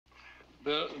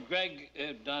Will Greg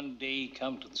Dundee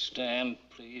come to the stand,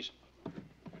 please?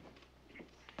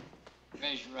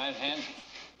 Raise your right hand.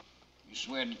 You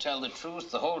swear to tell the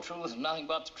truth, the whole truth, and nothing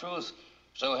but the truth,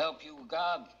 so help you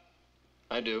God?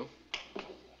 I do.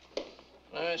 Can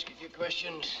I ask you a few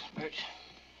questions, Bert?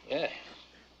 Yeah.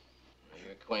 Are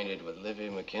you acquainted with Livvy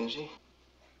McKenzie?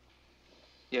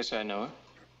 Yes, I know her.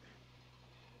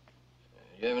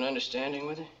 Do you have an understanding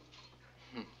with her?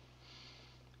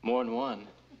 More than one.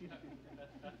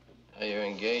 Are you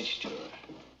engaged to her?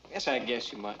 Yes, I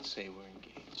guess you might say we're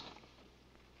engaged.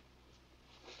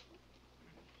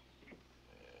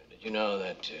 Did you know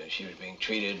that she was being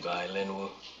treated by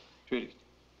Linwood? Treated?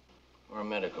 For a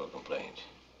medical complaint.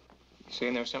 You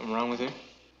saying there was something wrong with her?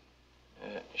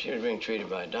 She was being treated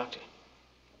by a doctor.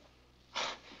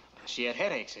 She had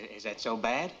headaches. Is that so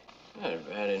bad? Not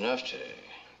bad enough to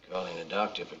call in a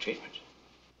doctor for treatment.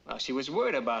 Well, she was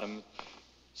worried about him.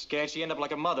 Scared she'd end up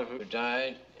like a mother Who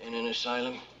died in an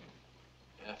asylum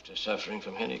after suffering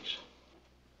from headaches.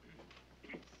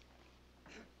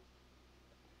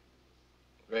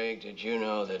 Greg, did you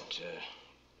know that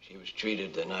she was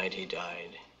treated the night he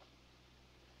died?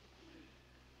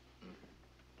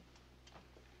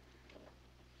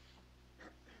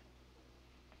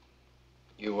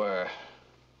 You were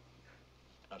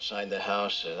outside the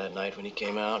house that night when he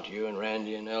came out, you and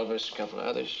Randy and Elvis, a couple of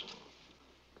others.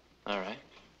 All right.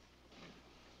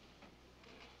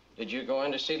 Did you go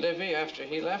in to see Livvy after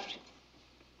he left?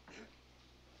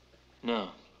 No.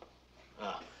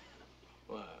 Ah.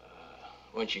 Well,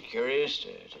 weren't you curious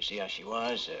to see how she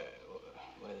was,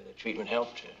 whether the treatment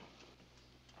helped?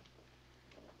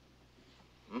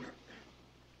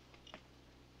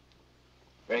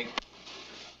 Greg?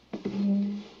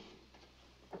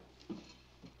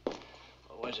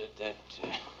 Or was it that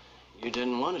you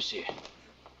didn't want to see her?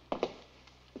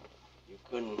 You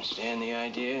couldn't stand the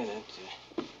idea that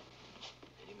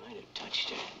he might have touched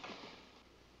her.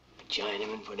 A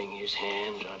Chinaman putting his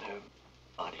hands on her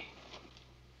body.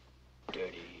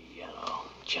 Dirty, yellow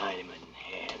Chinaman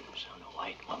hands on a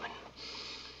white woman.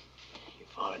 You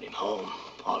followed him home,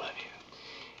 all of you.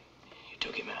 You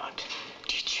took him out.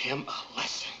 Teach him a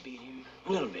lesson. Beat him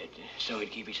a little bit, so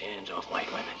he'd keep his hands off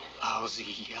white women.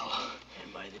 Lousy yellow.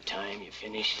 And by the time you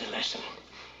finished the lesson,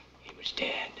 he was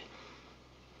dead.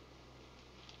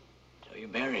 So you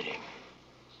buried him.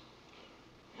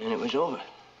 And it was over.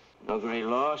 No great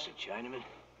loss, a Chinaman.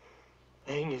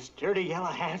 Laying his dirty yellow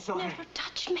hands on her. Never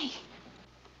touched me.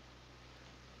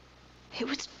 He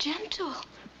was gentle,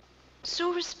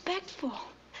 so respectful.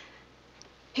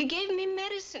 He gave me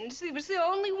medicines. He was the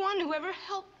only one who ever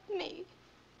helped me.